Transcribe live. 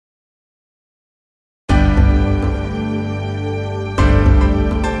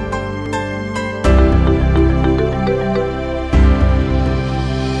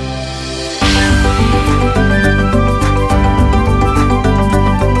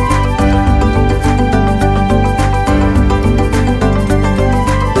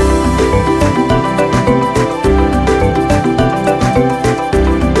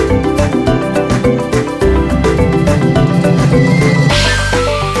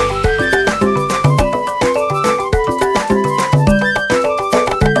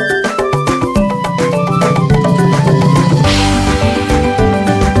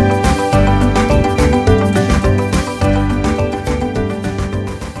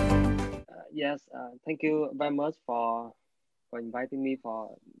Yes, thank you very much for inviting me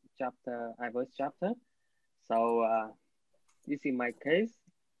for chapter IVUS chapter. So this is my case.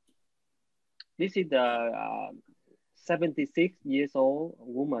 This is the 76 years old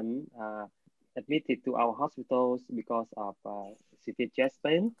woman admitted to our hospitals because of severe chest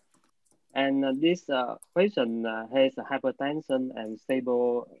pain. And this patient has hypertension and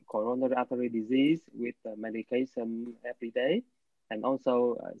stable coronary artery disease with medication every day. And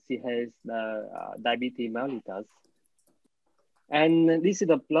also she has the diabetes mellitus. And this is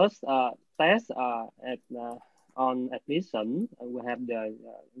the plus test on admission. We have the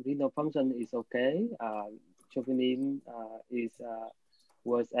renal function is okay. Troponin is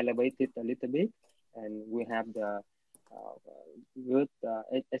was elevated a little bit, and we have the good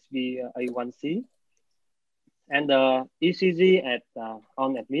HbA1c. And the ECG at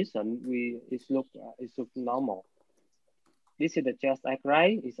on admission, it look normal. This is the chest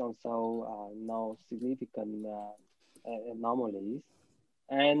X-ray. It's also no significant anomalies.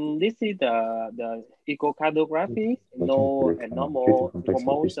 And this is the echocardiography, no abnormal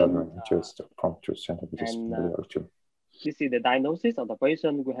commotion. And this is the diagnosis of the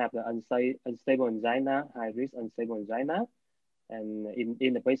patient. We have the unstable angina, high risk unstable angina, and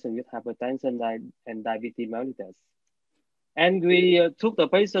in the patient with hypertension and diabetes mellitus. And we took the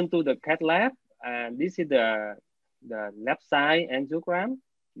patient to the cath lab, and this is the left side angiogram.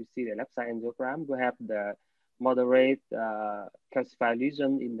 You see the left side angiogram. We have the moderate calcified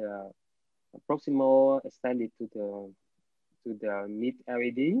lesion in the proximal extended to the mid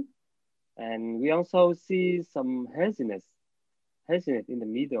LAD, and we also see some haziness in the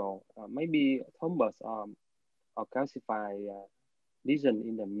middle, maybe thrombus or calcified lesion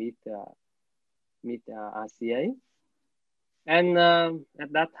in the mid RCA. And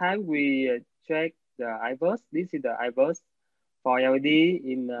at that time we checked the IVUS. This is the IVUS for LAD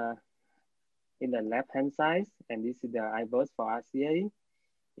in the left hand side, and this is the IVUS for RCA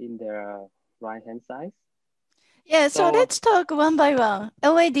in the right hand side. Yeah, so let's talk one by one.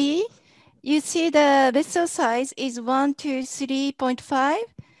 LAD, you see the vessel size is 1 to 3.5,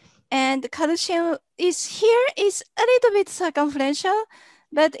 and calcium is here is a little bit circumferential,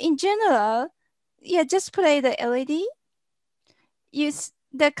 but in general, yeah, just play the LAD.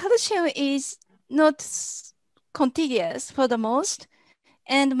 The calcium is not contiguous for the most,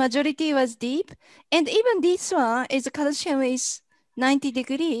 and majority was deep. And even this one is calcium is 90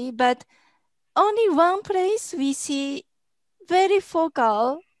 degree, but only one place we see very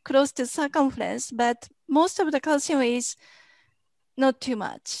focal close to circumference, but most of the calcium is not too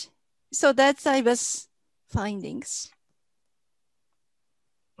much. So that's IVUS findings.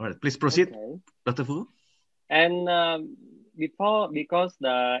 All right, please proceed, okay. Dr. Vu. And because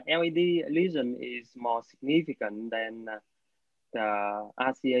the LAD lesion is more significant than the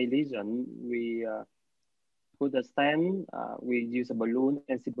RCA lesion, we put a stent. We use a balloon,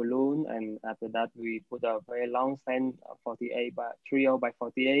 NC balloon, and after that we put a very long stent, 48 by 30 by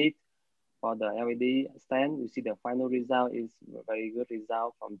 48 for the LAD stent. You see the final result is a very good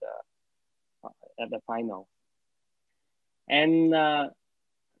result from the at the final. And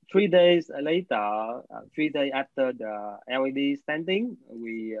 3 days later, 3 days after the LAD stenting,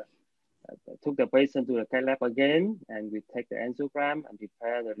 we took the patient to the cath lab again, and we take the angiogram and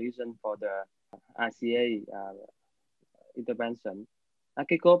prepare the lesion for the RCA intervention.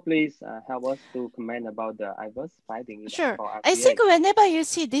 Akiko, please help us to comment about the IVUS finding. Sure. I think whenever you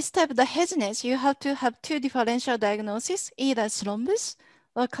see this type of the haziness, you have to have two differential diagnoses, either thrombus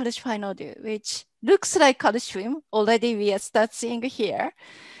or calcified nodule, which looks like calcium. Already we are start seeing here.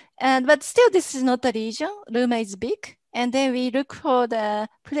 But still, this is not a lesion. Luma is big. And then we look for the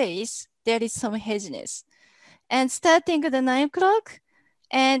place there is some haziness. And starting at the 9 o'clock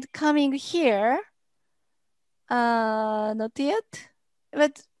and coming here, not yet,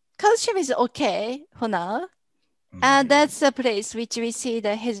 but calcium is okay for now. And that's the place which we see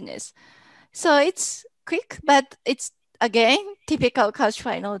the haziness. So it's quick, but it's again typical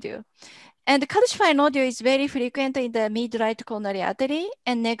calcified nodule. And the calcified nodule is very frequent in the mid-right coronary artery,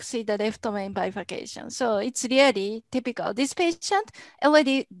 and next is the left main bifurcation. So it's really typical. This patient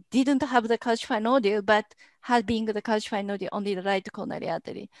already didn't have the calcified nodule, but had been the calcified nodule on the right coronary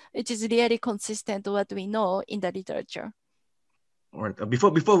artery, which is really consistent to what we know in the literature. All right. Before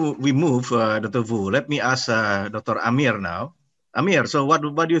we move, Dr. Vu, let me ask Dr. Amir now. Amir, so what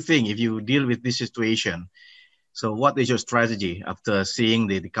do you think if you deal with this situation? So what is your strategy after seeing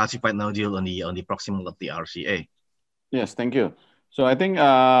the calcified nodule on the proximal of the RCA? Yes, thank you. So I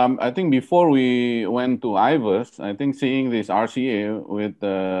think before we went to IVUS, I think seeing this RCA with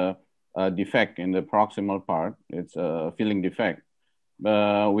a defect in the proximal part, it's a filling defect.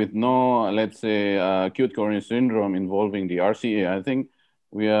 with no, let's say, acute coronary syndrome involving the RCA, I think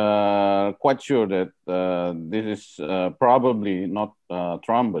we are quite sure that this is probably not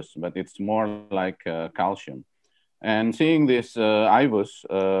thrombus, but it's more like calcium. And seeing this IVUS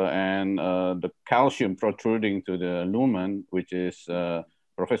and the calcium protruding to the lumen, which is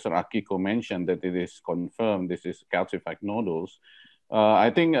Professor Akiko mentioned that it is confirmed this is calcific nodules. I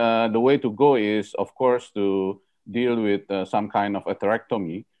think the way to go is, of course, to deal with some kind of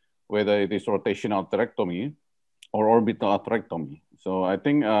atherectomy, whether it is rotational atherectomy or orbital atherectomy. So I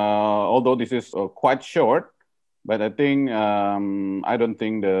think, although this is quite short, but I think I don't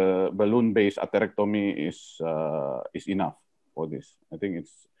think the balloon-based atherectomy is enough for this. I think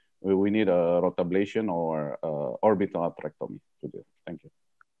we need a rotablation or orbital atherectomy to do. Thank you.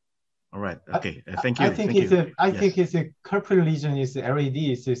 All right. Okay. Thank you. I think it's a culprit lesion is RAD.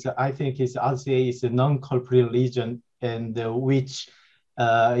 I think it's RCA is a non-culprit lesion, and which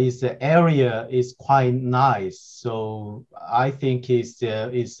is the area is quite nice. So I think it's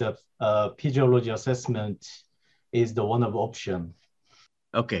a physiology assessment is the one of option.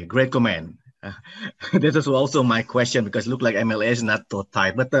 Okay, great comment. This is also my question, because it looked like MLA is not so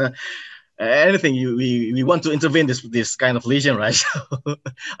tight, but anything we want to intervene this kind of lesion, right? So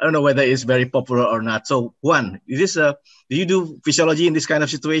I don't know whether it's very popular or not. So Juan, do you do physiology in this kind of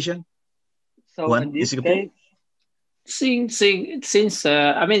situation? So Juan, in this case, since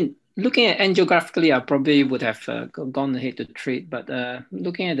I mean, looking at angiographically, I probably would have gone ahead to treat, but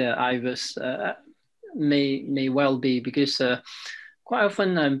looking at the IVUS may well be, because quite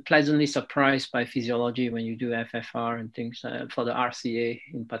often I'm pleasantly surprised by physiology when you do FFR and things for the RCA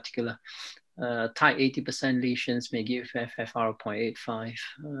in particular. Tight 80% lesions may give FFR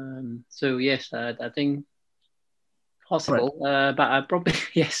 0.85. So yes, I think possible, right. But I probably,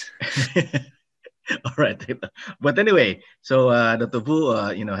 yes. All right. But anyway, so Dr. Vu,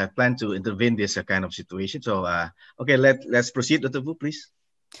 have planned to intervene this kind of situation. So, okay, let's proceed, Dr. Vu, please.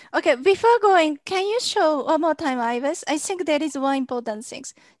 Okay, before going, can you show one more time IVUS? I think there is one important thing.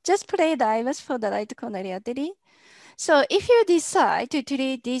 Just play the IVUS for the right coronary artery. So if you decide to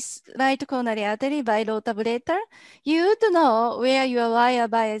treat this right coronary artery by rotablator, you would know where your wire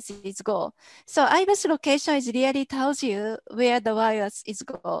biases go. So IVUS location is really tells you where the wires is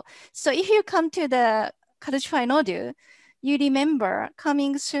go. So if you come to the calcified nodule, you remember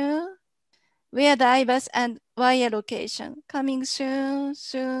coming soon, where the IVUS and wire location, coming soon.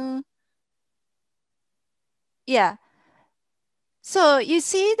 Yeah. So you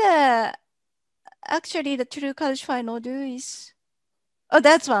see actually the true calcified nodule is,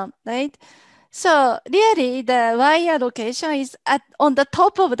 that's one, right? So really the wire location is on the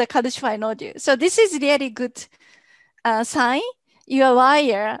top of the calcified nodule. So this is really good sign. Your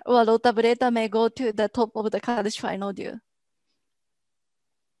wire or rotablator may go to the top of the calcified nodule.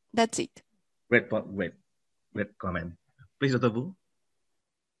 That's it. Great comment. Please, Dr. Vu.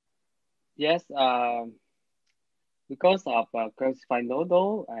 Yes, because of calcified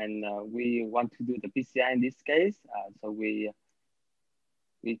nodule, and we want to do the PCI in this case, so we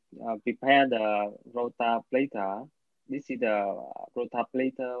prepare the rotaplator. This is the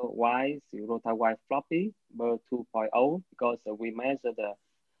rotaplator Y, rota Y floppy, BER 2.0, because we measure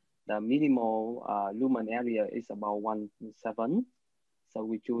the minimal lumen area is about 1.7. So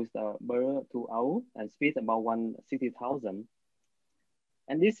we choose the BER 2.0 and speed about 160,000.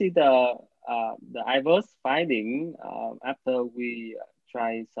 And this is the IVUS finding after we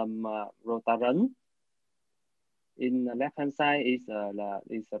try some rota run. In the left hand side is a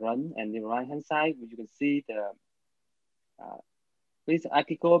run, and the right hand side you can see the. Please,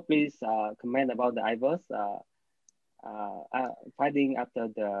 Akiko, please comment about the IVUS finding after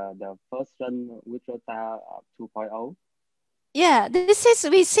the first run with rota 2.0. Yeah,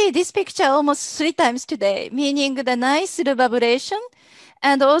 we see this picture almost 3 times today, meaning the nice reverberation,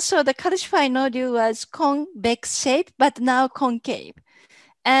 and also the calcified nodule was convex shape, but now concave.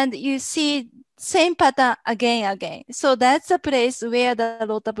 And you see same pattern again. So that's the place where the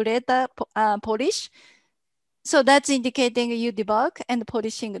rotablator polish. So that's indicating you debug and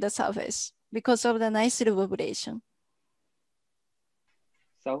polishing the surface because of the nice reverberation.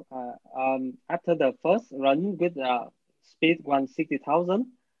 So after the first run with speed 160,000,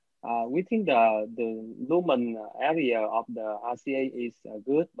 we think the lumen area of the RCA is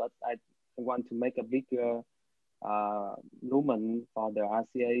good, but I want to make a bigger lumen for the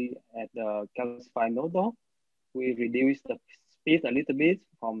RCA at the calcified nodule. We reduce the speed a little bit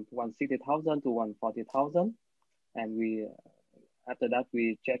from 160,000 to 140,000, and we after that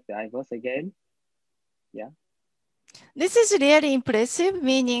we check the IVUS again. Yeah. This is really impressive,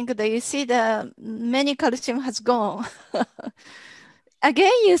 meaning that you see the many calcium has gone.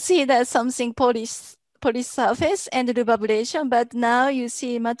 again, you see that something polished surface and reverberation, but now you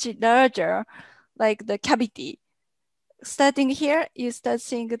see much larger, like the cavity. Starting here, you start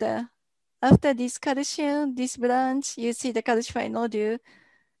seeing the, after this calcium, this branch, you see the calcified nodule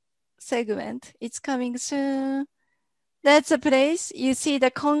segment. It's coming soon. That's the place you see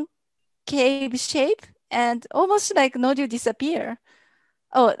the concave shape and almost like nodule disappear.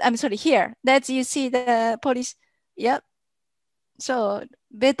 Oh, I'm sorry, here. That's you see the polish. Yep. So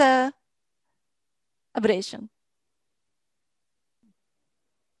better ablation.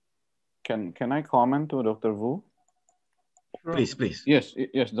 Can I comment to Dr. Vu? Please, please. Yes,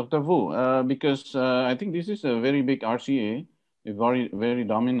 Dr. Vu, because I think this is a very big RCA, very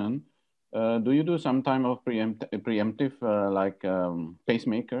dominant. Do you do some time of preemptive like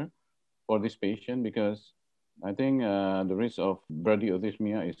pacemaker for this patient? Because I think the risk of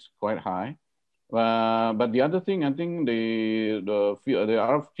bradyarrhythmia is quite high. But the other thing, I think there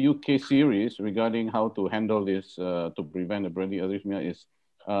are a few case series regarding how to handle this to prevent the bradyarrhythmia is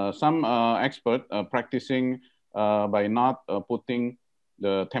some expert practicing by not putting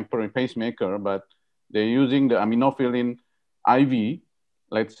the temporary pacemaker, but they're using the aminophylline IV,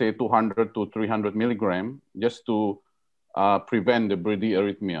 let's say 200 to 300 milligram, just to prevent the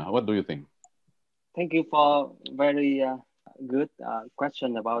bradyarrhythmia. What do you think? Thank you for very good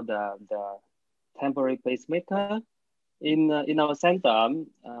question about the temporary pacemaker. In our center,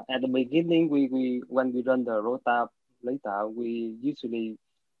 at the beginning, when we run the rota later, we usually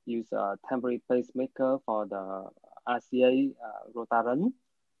use a temporary pacemaker for the RCA rota run.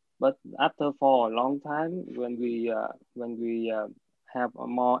 But after for a long time, when we have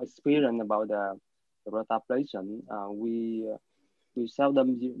more experience about the rota ablation, we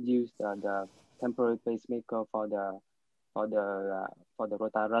seldom use the temporary pacemaker for the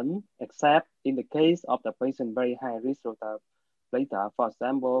rota run, except in the case of the patient very high risk rota later. For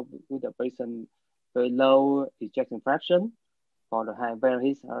example, with the patient very low ejection fraction, for the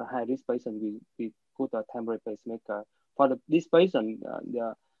very high risk patient, we put a temporary pacemaker. For this patient,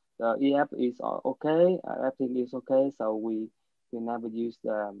 the EF is okay, everything is okay, so we never use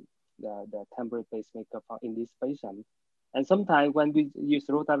the temporary pacemaker in this patient. And sometimes when we use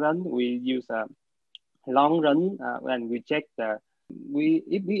rota run, we use a long run when we check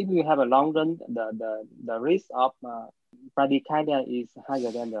if we have a long run, the risk of bradycardia is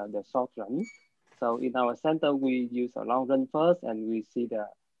higher than the short run. So in our center, we use a long run first, and we see the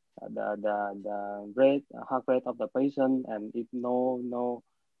rate, heart rate of the patient, and if no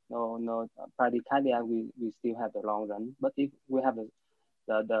bradycardia, we still have the long run. But if we have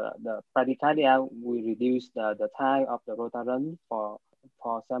the bradycardia, we reduce the time of the rota run for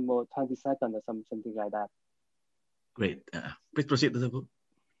example 20 seconds or something like that. Great. Please proceed, Dr. Vu.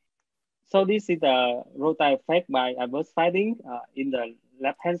 So this is the rota effect by IVUS finding. In the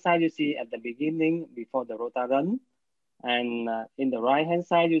left-hand side, you see at the beginning before the rota run. And in the right-hand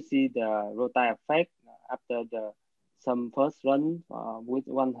side, you see the rota effect after some first run with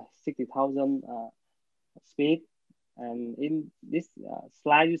 160,000 speed. And in this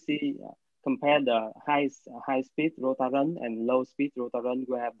slide, you see compare the high speed rota run and low speed rota run.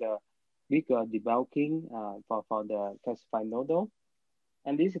 We have the bigger debulking for the calcified nodule.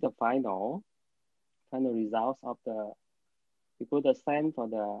 And this is the final results of we put a stent for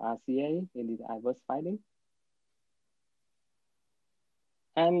the RCA in the IVUS finding.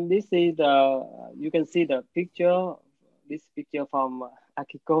 And this is you can see the picture, this picture from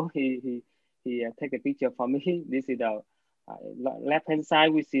Akiko. He take a picture for me. This is the left-hand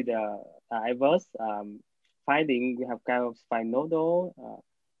side. We see the IVUS finding. We have calcified nodule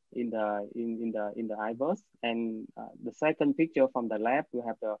in the IVUS, and the second picture from the left, we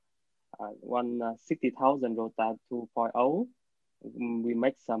have the 160,000 rota 2.0. We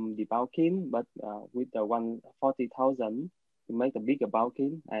make some debulking, but with the 140,000, we make a bigger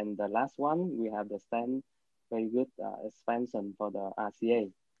bulking, and the last one we have the stent, very good expansion for the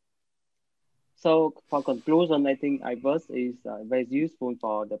RCA. So for conclusion, I think IVUS is very useful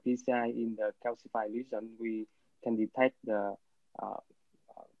for the PCI in the calcified lesion. We can detect the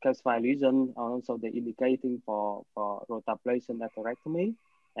calcified lesion, also the indicating for rotablation atherectomy.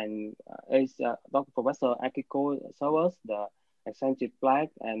 And as Dr. Professor Akiko showed us, the eccentric plaque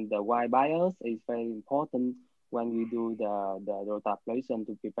and the wide bias is very important when we do the rotablation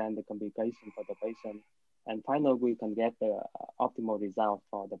to prevent the complication for the patient. And finally, we can get the optimal result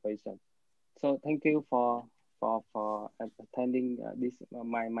for the patient. So thank you for attending this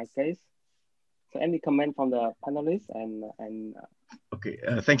my case. So any comment from the panelists and Okay,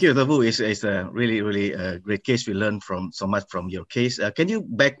 thank you, Dr. Vu. It's a really great case. We learned so much from your case. Can you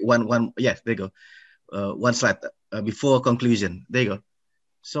back one? Yes, there you go. One slide before conclusion. There you go.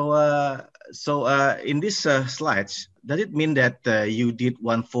 So in this slides, does it mean that you did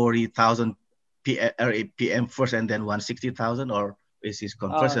 140,000 PM first and then 160,000, or is this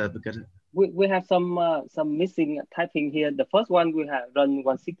first? Because we have some missing typing here. The first one we have run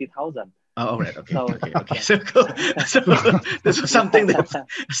 160,000. oh, all right. Okay. So, okay. yeah. So cool. So this was something that's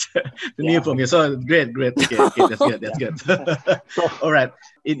new for me. So great. Okay. That's good. That's good. All right.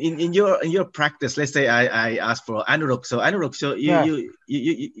 In your practice, let's say I ask for Anurag. So Anurag, so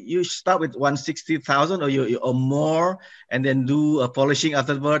you start with 160,000 or you or more, and then do a polishing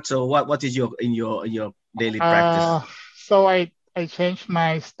afterwards. So what is your daily practice? So I changed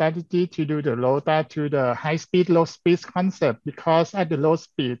my strategy to do the LOTA to the high speed, low speed concept, because at the low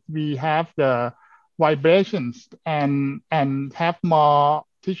speed, we have the vibrations and have more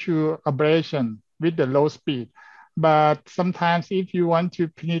tissue abrasion with the low speed. But sometimes if you want to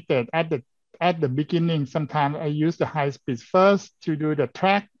penetrate at the beginning, sometimes I use the high speed first to do the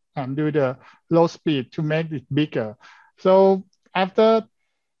track and do the low speed to make it bigger. So after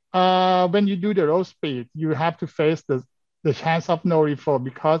when you do the low speed, you have to face the chance of no referral,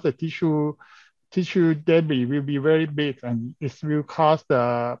 because the tissue debris will be very big and it will cause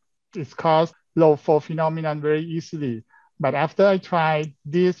low flow phenomenon very easily. But after I tried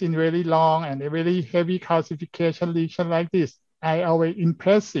this in really long and a really heavy calcification lesion like this, I always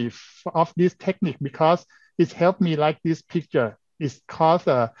impressive of this technique because it helped me like this picture. It's caused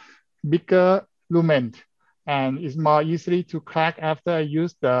a bigger lumen and it's more easily to crack after I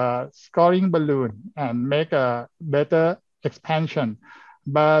use the scoring balloon and make a better expansion.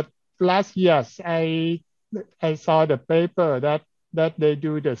 But last year, I saw the paper that they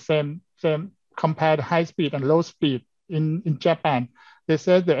do the same compared high speed and low speed in Japan. They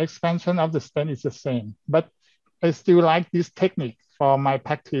said the expansion of the stent is the same, but I still like this technique for my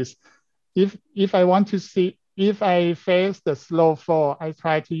practice. If I want to see, if I face the slow flow, I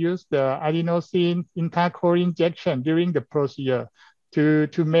try to use the adenosine intracoronary injection during the procedure to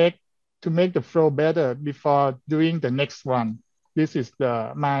make the flow better before doing the next one. This is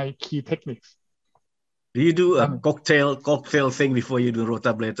my key techniques. Do you do a cocktail thing before you do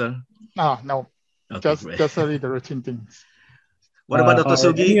rotablator? No. Okay, just only the routine things. What about Dr.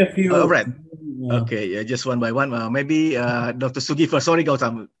 Sugi? Right. Okay, yeah, just one by one. Maybe Dr. Sugi first. Sorry,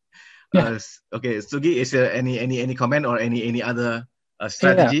 Gautam. Okay, Sugi, is there any comment or any other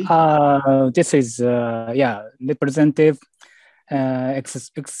strategy? This is representative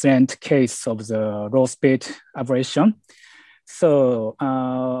excellent case of the low speed abrasion. So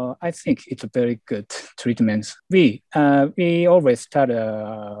I think it's a very good treatment. We always start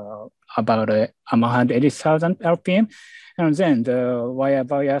about 180,000 RPM, and then the wire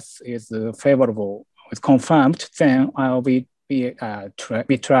bias is favorable, it's confirmed. Then we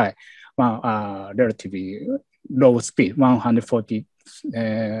try relatively low speed, 140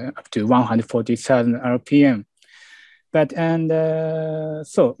 up to 140,000 RPM. But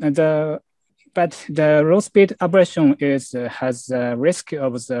the low speed abrasion has a risk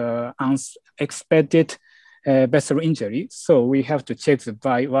of the unexpected vessel injury. So we have to check the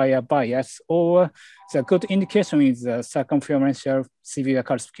wire bias, or the good indication is circumferential severe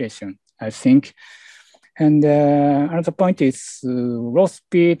calcification, I think. And another point is low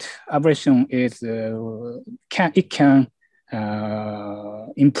speed abrasion can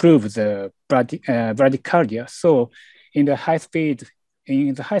improve the bradycardia. So in the high speed,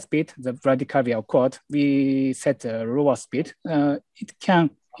 the bradycardia occurred, we set a lower speed. It can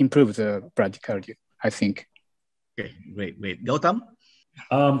improve the bradycardia, I think. Okay, great. Gautam?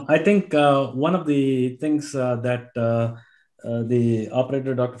 I think one of the things that the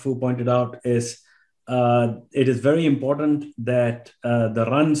operator, Dr. Fu, pointed out is it is very important that the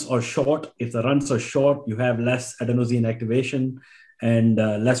runs are short. If the runs are short, you have less adenosine activation and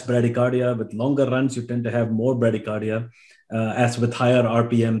less bradycardia. With longer runs, you tend to have more bradycardia, as with higher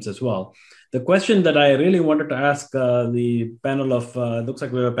RPMs as well. The question that I really wanted to ask the panel of, looks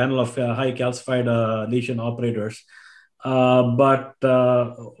like we have a panel of high calcified lesion operators. But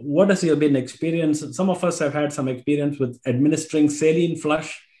what has your been experience? Some of us have had some experience with administering saline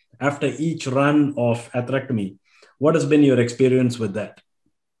flush after each run of atherectomy. What has been your experience with that?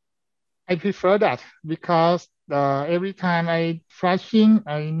 I prefer that because every time I flushing,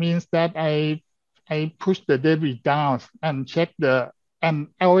 it means that I push the debris down and check and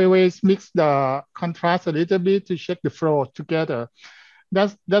I always mix the contrast a little bit to check the flow together.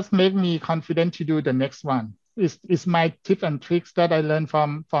 That's make me confident to do the next one. It's my tip and tricks that I learned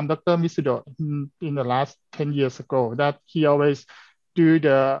from Dr. Misudo in the last 10 years ago, that he always do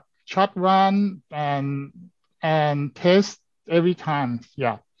the short run and test every time,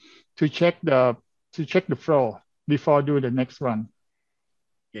 to check the flow before do the next one.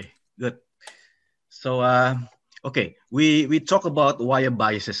 Okay, good. So, okay, we talk about wire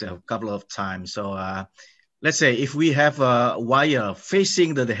biases a couple of times. So let's say if we have a wire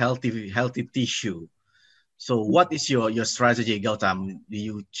facing the healthy tissue, so what is your strategy, Gautam? Do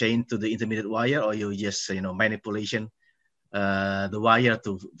you change to the intermediate wire, or you just manipulation the wire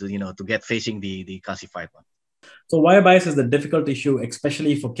to to get facing the calcified one? So wire bias is the difficult issue,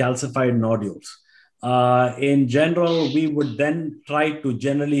 especially for calcified nodules. In general, we would then try to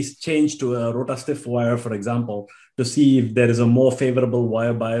generally change to a rotastiff wire, for example, to see if there is a more favorable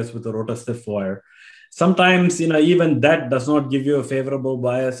wire bias with a rotastiff wire. Sometimes, even that does not give you a favorable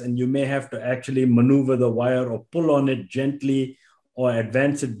bias, and you may have to actually maneuver the wire or pull on it gently or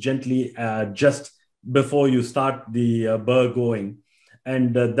advance it gently just before you start the burr going.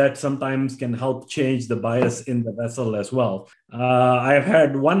 And that sometimes can help change the bias in the vessel as well. I've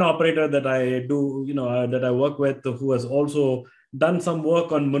had one operator that I do, that I work with, who has also done some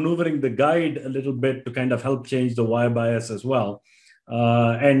work on maneuvering the guide a little bit to kind of help change the wire bias as well.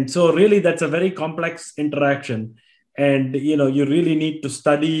 And so really that's a very complex interaction. And you really need to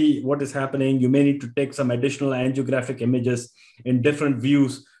study what is happening. You may need to take some additional angiographic images in different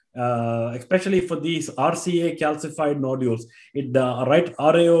views, especially for these RCA calcified nodules. The right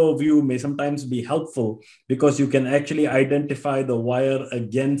RAO view may sometimes be helpful because you can actually identify the wire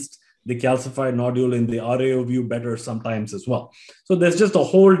against the calcified nodule in the RAO view better sometimes as well. So there's just a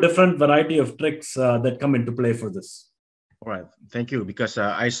whole different variety of tricks that come into play for this. All right, thank you. Because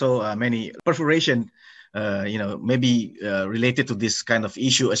I saw many perforation, maybe related to this kind of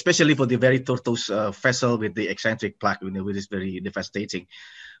issue, especially for the very tortuous vessel with the eccentric plaque, which is very devastating.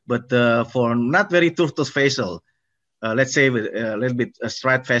 But for not very tortuous vessel, let's say with a little bit a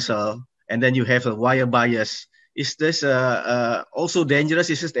straight vessel, and then you have a wire bias, is this also dangerous?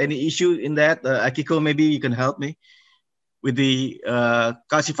 Is there any issue in that? Akiko, maybe you can help me. With the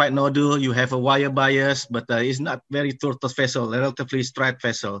calcified nodule, you have a wire bias, but it's not very tortuous vessel, relatively straight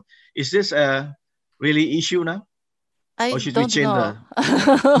vessel. Is this a really issue now? I or should don't we change know.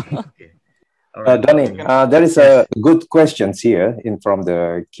 Okay. All right. Danny, there is a good questions here from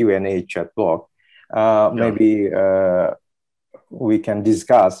the Q&A chat box. Maybe we can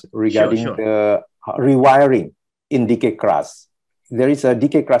discuss regarding the rewiring in decay crush. There is a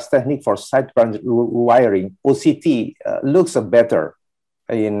decay crush technique for side branch rewiring. OCT looks better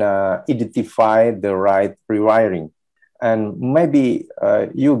in identify the right rewiring. And maybe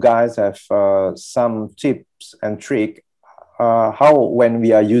you guys have some tips and trick how when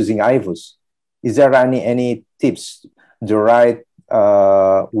we are using IVUS. Is there any tips, the right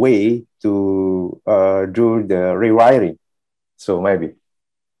way to do the rewiring? So maybe.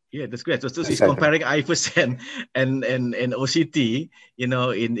 Yeah, that's great. So it's comparing IVUS and OCT,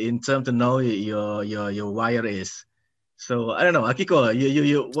 in terms to know your wire is. So I don't know, Akiko,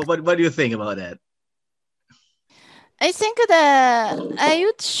 what do you think about that? I think that I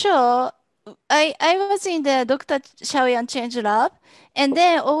would show. I was in the Dr. Shaoyan change lab, and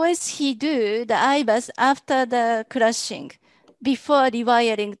then always he do the IVUS after the crushing, before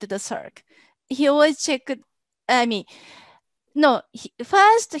rewiring to the circ. He always check.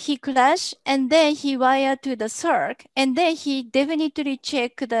 First he crush and then he wire to the circ, and then he definitely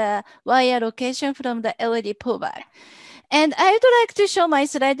check the wire location from the LED pullback. And I would like to show my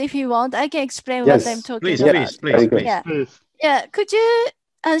slide if you want. I can explain what I'm talking about. Please. Yeah. Could you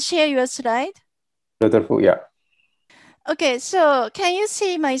share your slide? Dr. Fu, yeah. Okay, so can you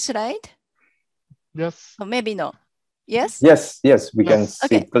see my slide? Yes. Or maybe no. Yes? Yes, we can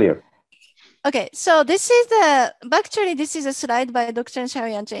see it clear. Okay, so this is actually this is a slide by Dr.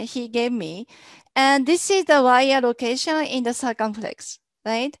 Shaoyan Chen he gave me. And this is the wire location in the circumflex,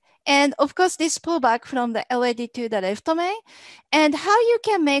 right? And of course, this pullback from the LED to the left domain. And how you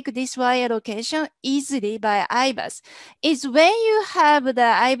can make this wire location easily by IVUS is when you have the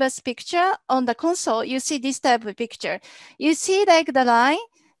IVUS picture on the console, you see this type of picture. You see like the line,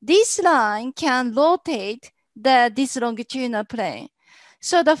 this line can rotate this longitudinal plane.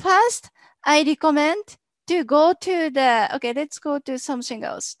 So the first, I recommend to go to okay, let's go to something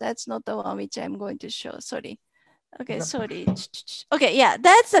else. That's not the one which I'm going to show, sorry. Okay, sorry. Okay, yeah,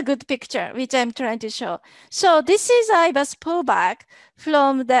 that's a good picture, which I'm trying to show. So this is IVUS pullback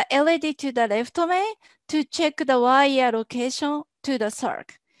from the LED to the left domain to check the wire location to the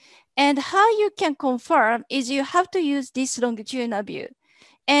circ. And how you can confirm is you have to use this longitudinal view.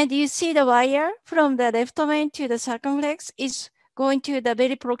 And you see the wire from the left domain to the circumflex is going to the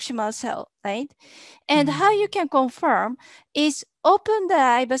very proximal cell, right? And how you can confirm is open the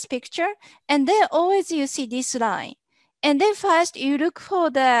IVUS picture, and then always you see this line. And then first you look for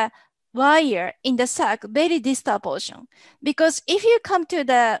the wire in the sac very distal portion, because if you come to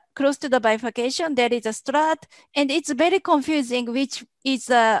the close to the bifurcation, there is a strut, and it's very confusing which is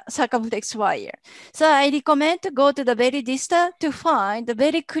the circumflex wire. So I recommend to go to the very distal to find the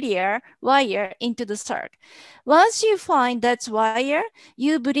very clear wire into the sac. Once you find that wire,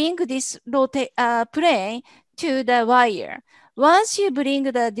 you bring this plane to the wire. Once you bring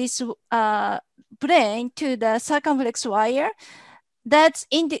this plane to the circumflex wire, that's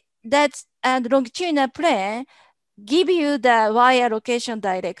and longitudinal plane give you the wire location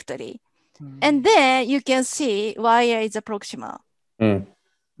directly. And then you can see wire is a proximal.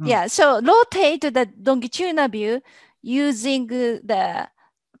 Yeah, so rotate the longitudinal view using the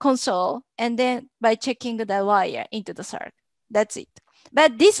console, and then by checking the wire into the circ. That's it.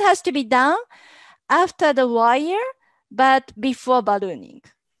 But this has to be done after the wire, but before ballooning.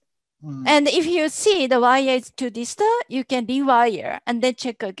 And if you see the wire is too distal, you can rewire and then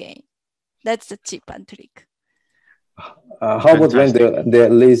check again. That's the tip and trick. How about when the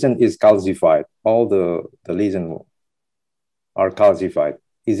lesion is calcified? All the lesion are calcified.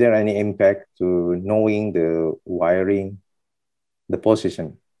 Is there any impact to knowing the wiring, the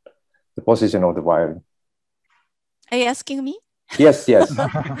position of the wiring? Are you asking me? Yes, yes.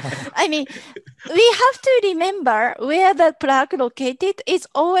 I mean, we have to remember where the plaque located is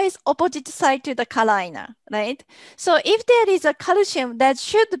always opposite side to the carina, right? So if there is a calcium, that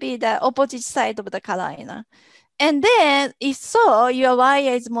should be the opposite side of the carina. And then if so, your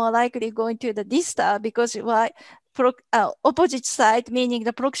wire is more likely going to the distal, because opposite side, meaning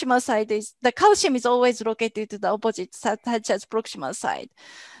the proximal side, is the calcium is always located to the opposite side, such as proximal side.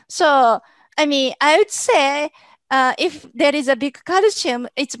 So, I mean, I would say, if there is a big calcium,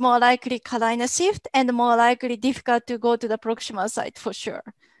 it's more likely carina shift and more likely difficult to go to the proximal side for sure.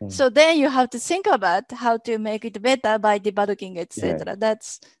 So then you have to think about how to make it better by debugging, etc.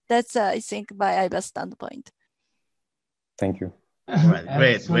 That's I think by IVUS standpoint. Thank you. Right,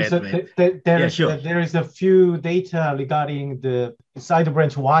 great. There is a few data regarding the side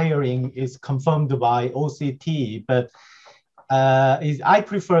branch wiring is confirmed by OCT, but I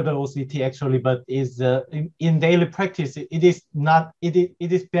prefer the OCT actually, but in daily practice, it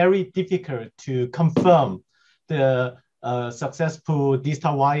is very difficult to confirm the successful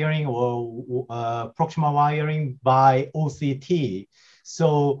distal wiring or proximal wiring by OCT.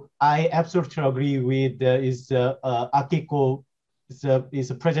 So I absolutely agree with article. Is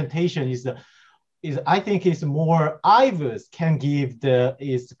a presentation I think is more IVUS can give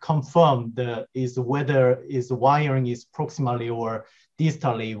confirm whether wiring is proximally or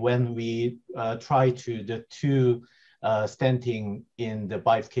distally when we try to the two stenting in the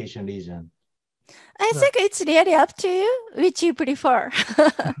bifurcation lesion. I think it's really up to you, which you prefer.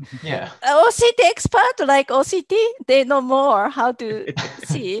 Yeah. OCT expert like OCT, they know more how to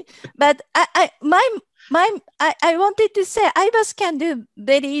see. But I wanted to say IVUS can do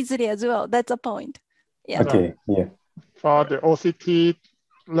very easily as well. That's a point. Yeah. Okay. Yeah. For the OCT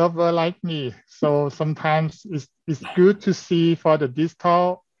lover like me, so sometimes it's good to see for the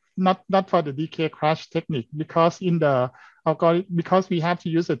distal, not for the decay crash technique, because in the algorithm, because we have to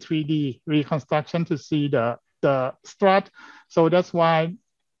use a 3D reconstruction to see the strut. So that's why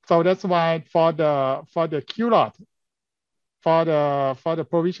for the QLOT, for the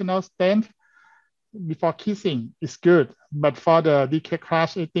provisional stent before kissing is good, but for the decay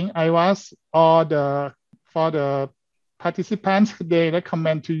crash, I think IVUS or for the participants, they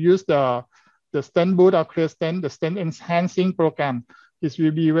recommend to use the stent boot or clear stent, the stent enhancing program. This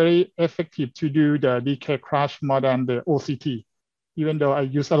will be very effective to do the decay crash more than the OCT, even though I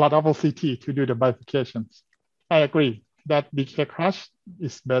use a lot of OCT to do the bifurcations. I agree that decay crash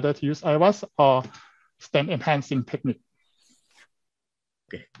is better to use IVUS or stent enhancing technique.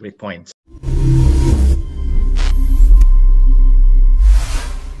 Okay, great points.